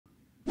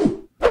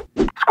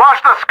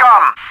the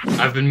scum!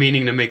 I've been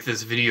meaning to make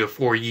this video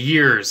for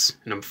years,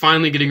 and I'm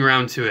finally getting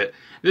around to it.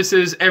 This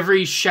is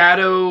every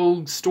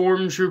Shadow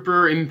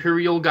Stormtrooper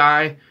Imperial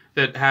guy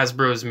that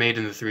Hasbro's made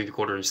in the 3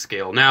 1/4 inch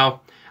scale.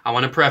 Now, I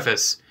want to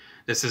preface,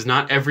 this is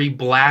not every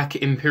black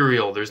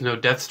Imperial. There's no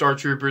Death Star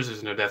Troopers,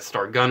 there's no Death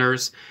Star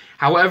Gunners.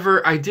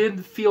 However, I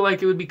did feel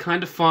like it would be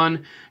kind of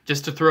fun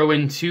just to throw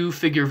in 2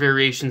 figure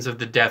variations of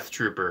the Death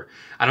Trooper.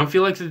 I don't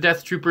feel like the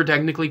Death Trooper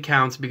technically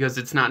counts because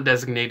it's not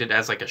designated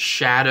as like a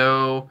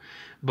Shadow,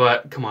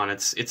 but come on,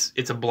 it's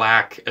a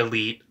black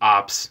elite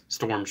ops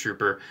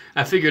Stormtrooper.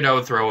 I figured I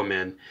would throw him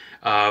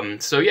in.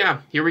 So yeah,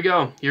 here we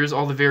go. Here's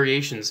all the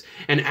variations.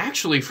 And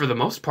actually, for the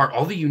most part,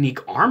 all the unique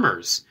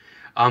armors.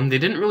 They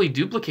didn't really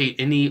duplicate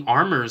any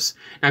armors.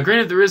 Now,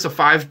 granted, there is a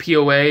 5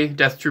 POA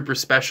Death Trooper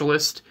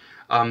Specialist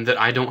that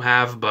I don't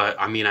have, but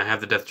I mean, I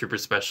have the Death Trooper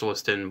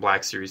Specialist in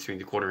Black Series 3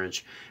 1/4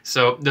 inch,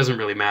 so it doesn't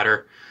really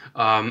matter.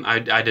 I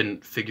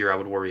didn't figure I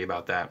would worry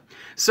about that.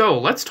 So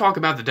let's talk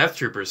about the Death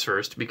Troopers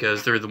first,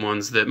 because they're the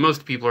ones that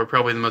most people are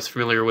probably the most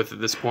familiar with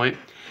at this point.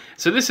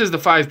 So this is the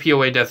 5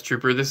 POA Death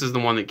Trooper. This is the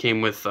one that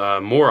came with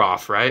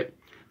Moroff, right?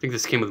 I think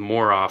this came with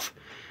Moroff.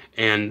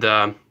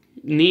 And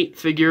neat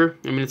figure.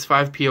 I mean, it's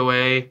 5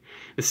 POA.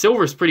 The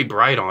silver is pretty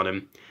bright on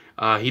him.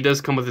 He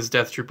does come with his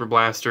Death Trooper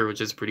blaster, which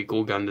is a pretty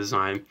cool gun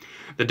design.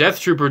 The Death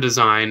Trooper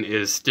design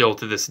is still,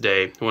 to this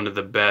day, one of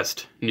the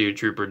best new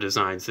Trooper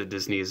designs that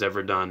Disney has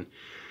ever done.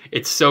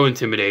 It's so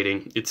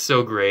intimidating. It's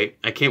so great.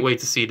 I can't wait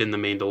to see it in The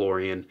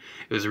Mandalorian.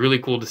 It was really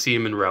cool to see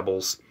him in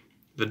Rebels.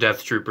 The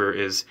Death Trooper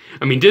is...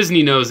 I mean,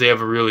 Disney knows they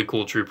have a really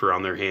cool Trooper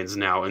on their hands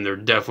now, and they're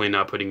definitely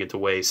not putting it to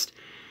waste.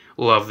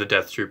 Love the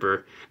Death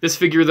Trooper. This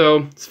figure,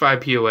 though, it's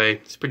 5 POA.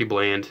 It's pretty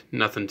bland.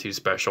 Nothing too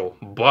special.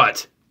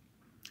 But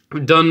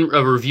I've done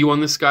a review on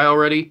this guy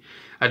already.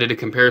 I did a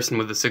comparison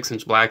with the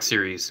 6-inch Black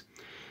Series.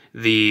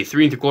 The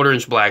 3 1/4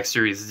 inch Black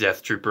Series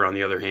Death Trooper, on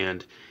the other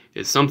hand,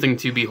 is something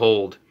to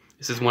behold.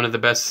 This is one of the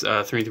best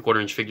 3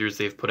 1/4 inch figures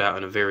they've put out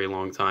in a very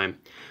long time.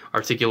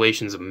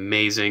 Articulation's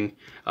amazing.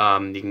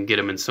 You can get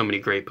him in so many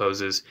great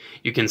poses.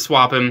 You can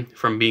swap him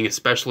from being a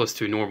specialist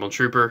to a normal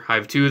trooper. I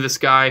have 2 of this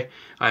guy.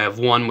 I have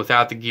one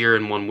without the gear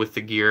and one with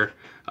the gear.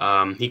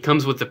 He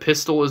comes with the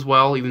pistol as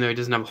well, even though he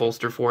doesn't have a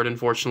holster for it,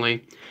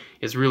 unfortunately.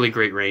 He has really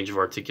great range of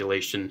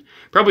articulation.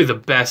 Probably the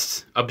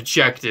best,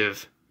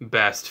 objective,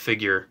 best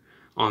figure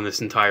on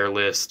this entire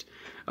list.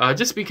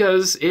 Just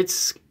because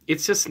it's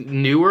just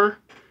newer,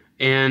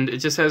 and it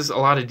just has a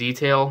lot of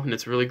detail, and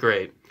it's really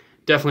great.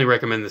 Definitely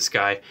recommend this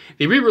guy.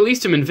 They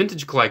re-released him in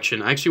Vintage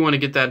Collection. I actually want to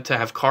get that to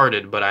have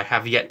carded, but I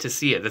have yet to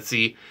see it. That's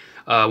the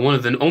one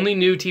of the only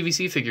new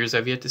TVC figures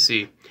I've yet to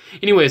see.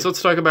 Anyways,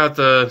 let's talk about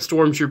the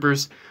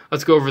Stormtroopers.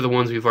 Let's go over the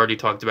ones we've already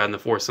talked about in the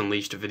Force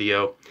Unleashed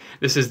video.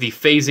 This is the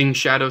Phasing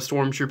Shadow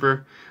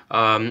Stormtrooper.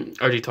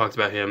 Already talked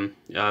about him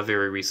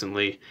very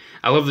recently.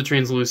 I love the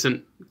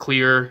translucent,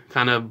 clear,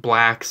 kind of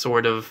black,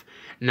 sort of,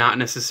 not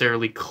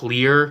necessarily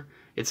clear.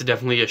 It's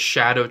definitely a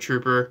shadow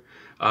trooper.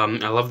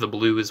 I love the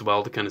blue as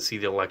well to kind of see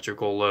the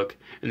electrical look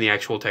and the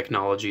actual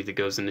technology that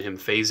goes into him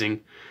phasing.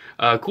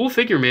 Cool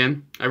figure,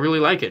 man. I really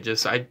like it.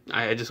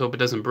 I just hope it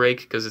doesn't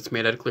break because it's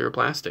made out of clear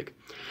plastic.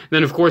 And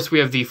then, of course, we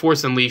have the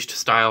Force Unleashed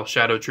style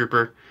Shadow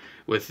Trooper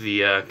with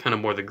the kind of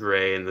more the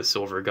gray and the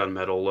silver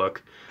gunmetal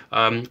look.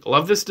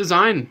 Love this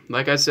design,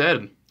 like I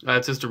said.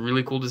 It's just a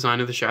really cool design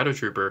of the Shadow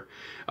Trooper.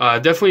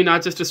 Definitely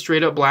not just a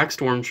straight-up black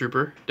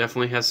Stormtrooper.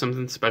 Definitely has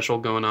something special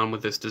going on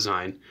with this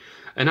design.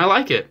 And I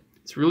like it.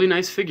 It's a really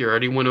nice figure. I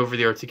already went over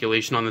the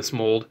articulation on this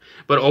mold,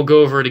 but I'll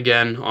go over it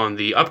again on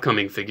the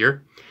upcoming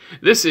figure.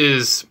 This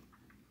is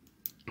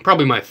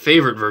probably my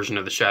favorite version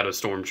of the Shadow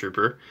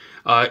Stormtrooper.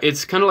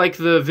 It's kind of like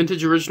the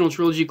Vintage Original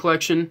Trilogy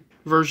Collection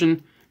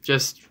version,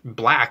 just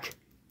black.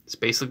 It's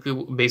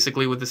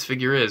basically what this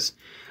figure is.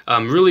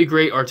 Really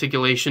great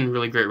articulation,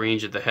 really great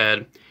range at the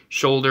head.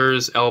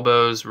 Shoulders,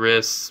 elbows,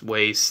 wrists,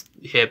 waist,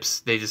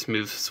 hips, they just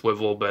move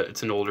swivel, but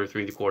it's an older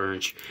 3 1/4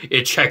 inch.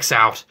 It checks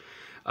out.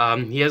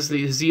 He has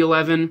the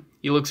Z11.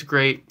 He looks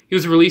great. He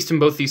was released in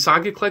both the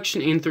Saga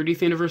Collection and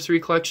 30th Anniversary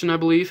Collection, I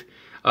believe.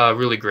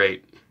 Really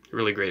great.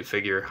 Really great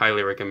figure.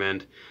 Highly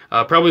recommend.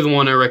 Probably the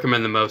one I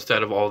recommend the most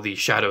out of all the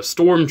Shadow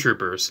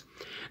Stormtroopers.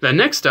 Then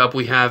next up,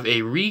 we have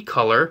a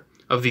recolor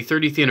of the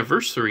 30th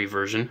Anniversary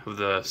version of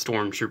the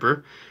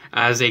Stormtrooper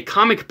as a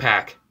comic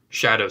pack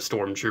Shadow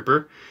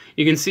Stormtrooper.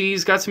 You can see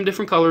he's got some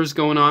different colors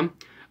going on.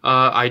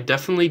 I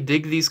definitely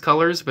dig these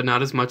colors, but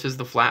not as much as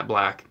the flat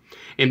black.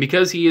 And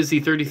because he is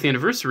the 30th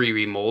Anniversary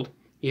remold,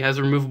 he has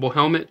a removable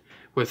helmet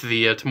with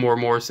the Tamora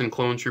Morrison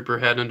Clone Trooper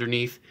head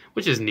underneath,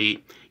 which is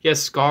neat. He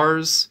has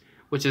scars,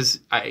 which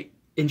is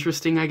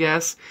interesting, I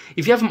guess.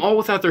 If you have them all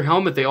without their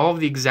helmet, they all have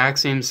the exact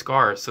same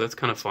scars, so that's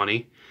kind of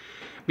funny.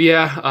 But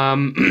yeah,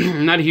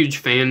 I'm not a huge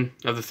fan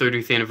of the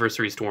 30th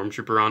Anniversary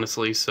Stormtrooper,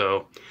 honestly,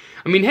 so...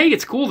 I mean, hey,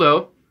 it's cool,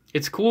 though.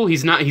 It's cool.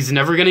 He's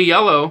never gonna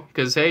yellow,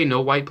 because, hey,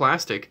 no white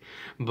plastic.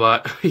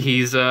 But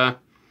he's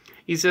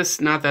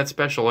just not that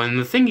special. And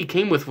the thing he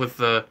came with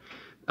the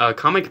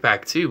comic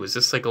pack, too, was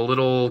just like a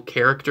little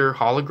character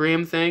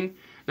hologram thing.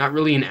 Not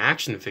really an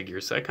action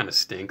figure, so that kind of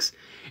stinks.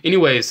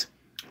 Anyways,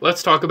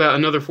 let's talk about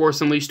another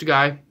Force Unleashed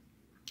guy,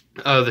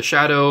 the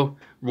Shadow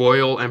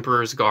Royal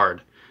Emperor's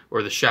Guard,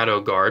 or the Shadow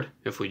Guard,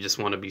 if we just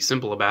want to be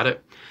simple about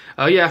it.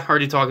 Yeah,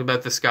 already talked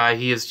about this guy.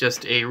 He is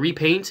just a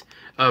repaint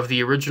of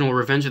the original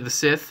Revenge of the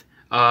Sith,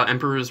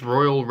 Emperor's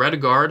Royal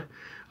Red Guard.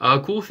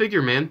 Cool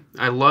figure, man.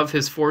 I love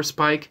his Force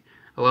Pike.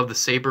 I love the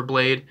saber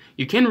blade.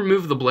 You can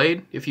remove the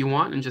blade if you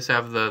want and just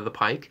have the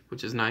pike,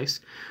 which is nice.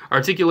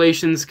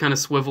 Articulation's kind of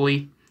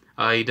swivelly.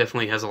 He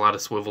definitely has a lot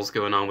of swivels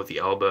going on with the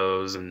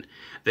elbows and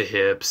the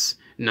hips,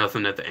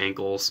 nothing at the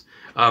ankles.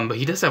 But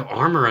he does have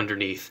armor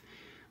underneath.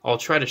 I'll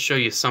try to show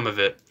you some of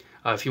it.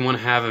 If you want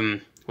to have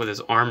him with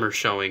his armor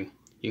showing,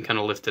 you can kind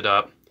of lift it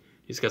up.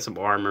 He's got some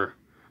armor.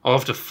 I'll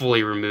have to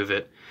fully remove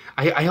it.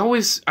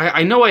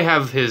 I know I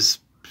have his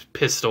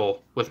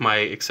pistol with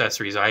my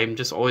accessories. I am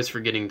just always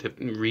forgetting to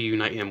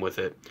reunite him with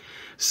it.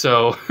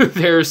 So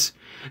there's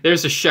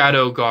a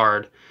Shadow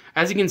Guard.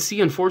 As you can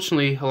see,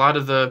 unfortunately, a lot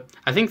of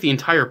I think the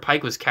entire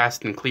pike was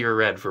cast in clear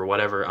red for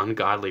whatever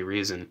ungodly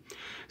reason.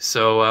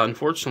 So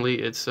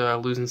unfortunately, it's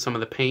losing some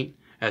of the paint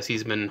as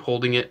he's been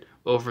holding it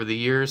over the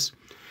years.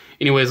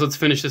 Anyways, let's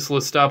finish this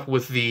list up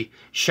with the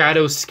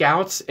Shadow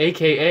Scouts,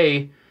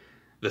 aka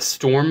the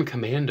Storm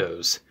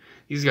Commandos.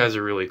 These guys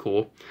are really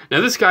cool.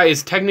 Now this guy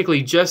is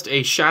technically just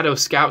a Shadow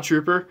Scout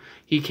Trooper.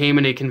 He came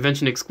in a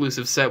convention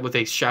exclusive set with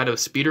a Shadow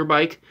Speeder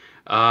bike.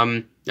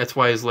 That's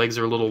why his legs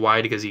are a little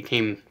wide, because he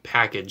came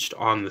packaged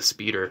on the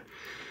speeder.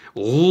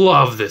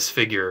 Love this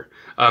figure.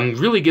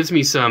 Really gives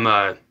me some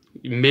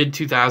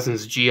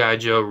mid-2000s G.I.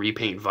 Joe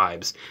repaint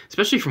vibes,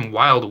 especially from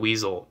Wild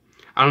Weasel.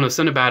 I don't know,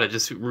 something about it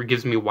just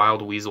gives me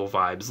Wild Weasel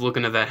vibes.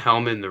 Looking at that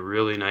helmet and the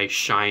really nice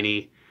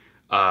shiny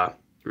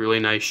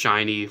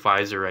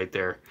visor right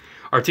there.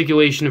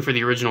 Articulation for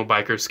the original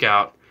Biker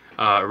Scout,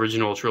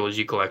 original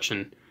trilogy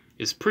collection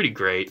is pretty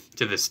great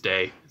to this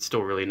day. It's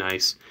still really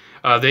nice.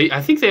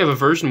 I think they have a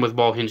version with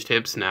ball hinged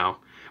hips now,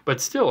 but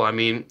still, I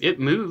mean, it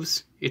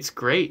moves. It's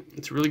great.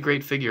 It's a really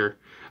great figure.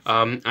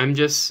 I'm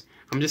just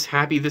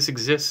happy this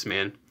exists,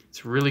 man.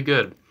 It's really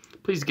good.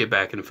 Please get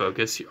back in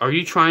focus. Are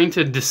you trying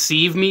to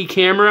deceive me,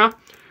 camera?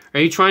 Are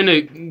you trying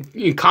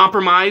to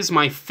compromise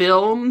my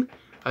film?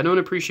 I don't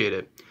appreciate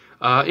it.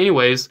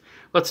 Anyways,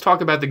 let's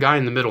talk about the guy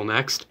in the middle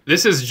next.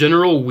 This is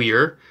General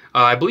Weir.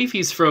 I believe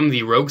he's from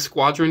the Rogue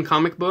Squadron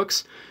comic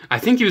books. I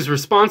think he was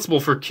responsible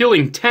for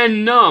killing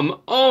Ten Numb.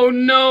 Oh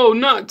no,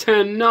 not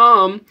Ten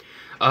Numb.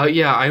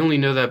 Yeah, I only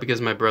know that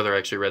because my brother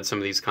actually read some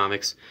of these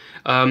comics.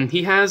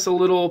 He has a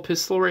little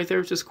pistol right there,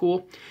 which is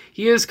cool.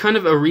 He is kind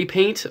of a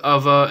repaint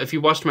of, if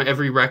you watched my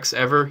Every Rex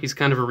Ever, he's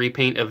kind of a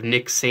repaint of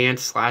Nick Sant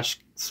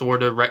 /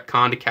 sort of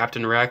retcon to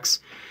Captain Rex,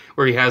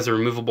 where he has a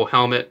removable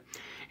helmet.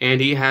 And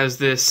he has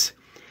his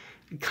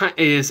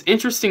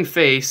interesting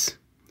face.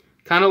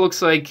 Kind of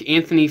looks like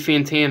Anthony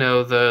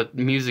Fantano, the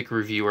music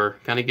reviewer.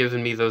 Kind of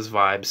giving me those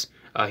vibes.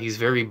 He's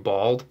very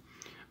bald.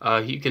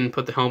 You can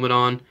put the helmet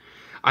on.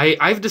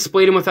 I've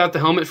displayed him without the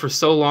helmet for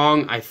so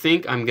long, I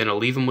think I'm going to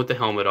leave him with the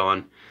helmet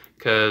on.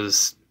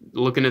 Because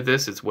looking at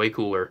this, it's way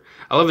cooler.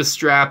 I love his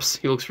straps.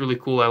 He looks really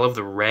cool. I love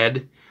the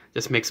red.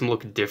 Just makes him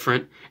look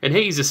different. And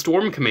hey, he's a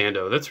Storm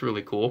Commando. That's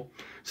really cool.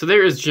 So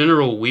there is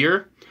General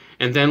Weir.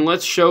 And then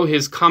let's show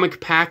his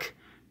comic pack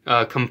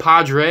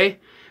compadre,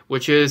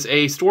 which is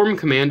a Storm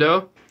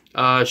Commando,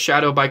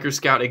 Shadow Biker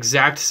Scout,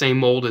 exact same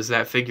mold as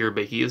that figure,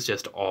 but he is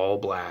just all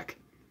black.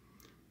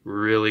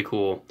 Really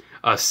cool.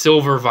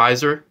 Silver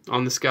visor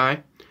on this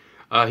guy.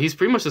 He's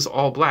pretty much just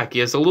all black. He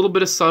has a little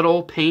bit of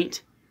subtle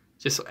paint,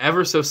 just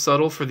ever so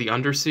subtle for the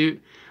undersuit,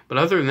 but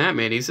other than that,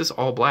 man, he's just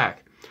all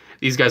black.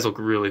 These guys look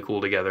really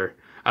cool together.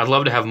 I'd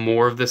love to have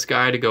more of this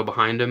guy to go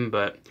behind him,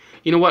 but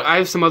you know what? I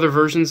have some other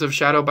versions of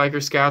Shadow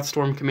Biker Scouts,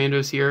 Storm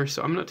Commandos here,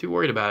 so I'm not too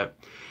worried about it.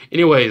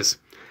 Anyways,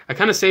 I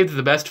kind of saved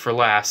the best for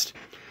last.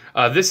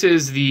 This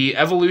is the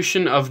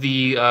evolution of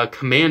the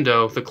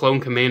Commando, the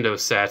Clone Commando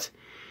set.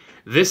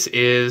 This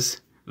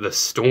is the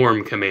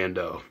Storm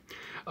Commando.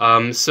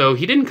 So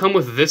he didn't come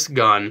with this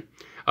gun.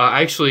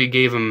 I actually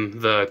gave him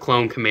the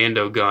Clone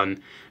Commando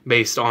gun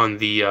based on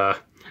the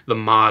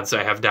mods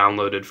I have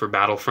downloaded for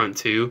Battlefront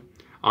 2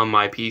 on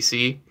my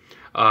PC.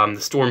 The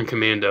Storm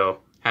Commando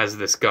has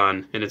this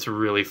gun, and it's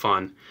really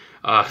fun.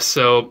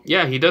 So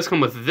yeah, he does come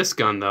with this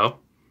gun though,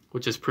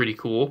 which is pretty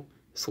cool.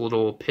 This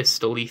little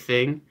pistol-y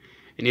thing.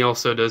 And he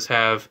also does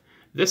have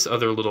this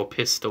other little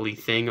pistol-y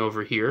thing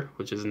over here,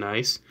 which is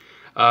nice.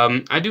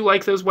 I do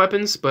like those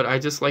weapons, but I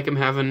just like him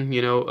having,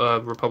 you know, a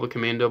Republic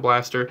Commando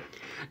blaster.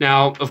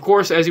 Now, of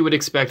course, as you would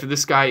expect,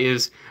 this guy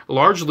is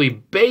largely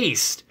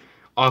based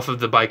off of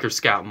the Biker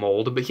Scout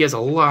mold, but he has a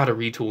lot of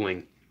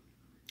retooling.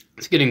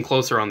 It's getting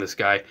closer on this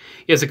guy.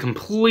 He has a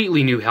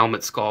completely new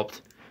helmet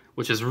sculpt,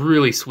 which is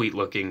really sweet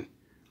looking.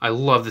 I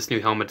love this new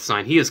helmet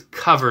design. He is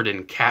covered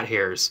in cat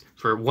hairs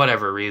for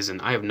whatever reason.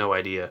 I have no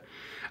idea.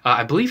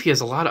 I believe he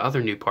has a lot of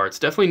other new parts.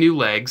 Definitely new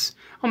legs.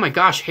 Oh my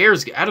gosh,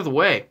 hairs, get out of the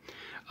way.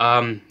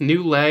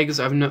 New legs,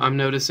 I'm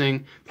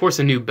noticing. Of course,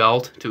 a new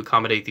belt to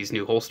accommodate these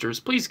new holsters.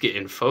 Please get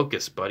in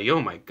focus, buddy.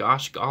 Oh my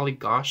gosh, golly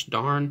gosh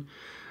darn.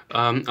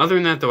 Other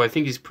than that, though, I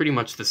think he's pretty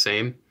much the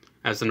same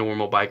as the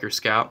normal Biker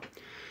Scout.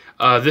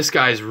 This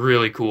guy is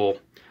really cool.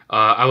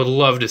 I would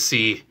love to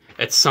see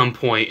at some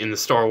point in the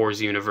Star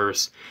Wars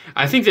universe.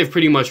 I think they've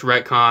pretty much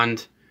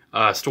retconned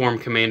Storm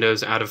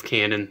Commandos out of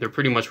canon. They're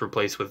pretty much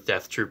replaced with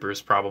Death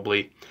Troopers,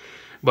 probably.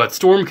 But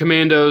Storm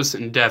Commandos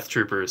and Death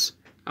Troopers,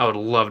 I would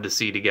love to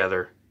see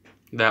together.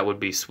 That would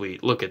be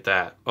sweet. Look at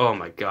that. Oh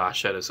my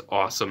gosh, that is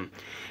awesome.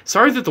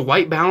 Sorry that the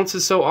white balance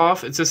is so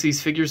off. It's just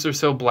these figures are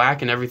so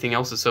black and everything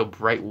else is so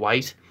bright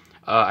white.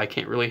 I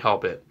can't really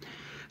help it.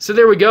 So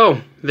there we go.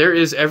 There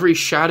is every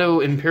Shadow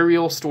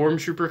Imperial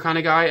Stormtrooper kind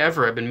of guy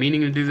ever. I've been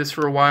meaning to do this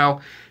for a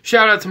while.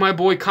 Shout out to my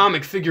boy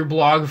Comic Figure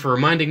Blog for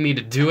reminding me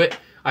to do it.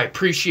 I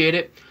appreciate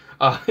it.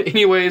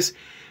 Anyways,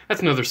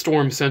 that's another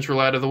Storm Central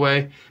out of the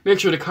way. Make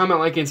sure to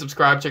comment, like, and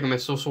subscribe. Check out my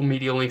social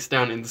media links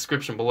down in the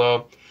description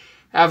below.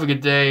 Have a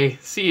good day.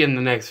 See you in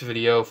the next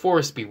video.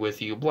 Force be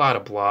with you. Blah,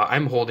 blah, blah.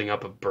 I'm holding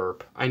up a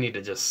burp. I need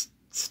to just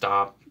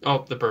stop.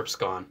 Oh, the burp's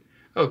gone.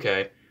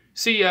 Okay.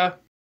 See ya.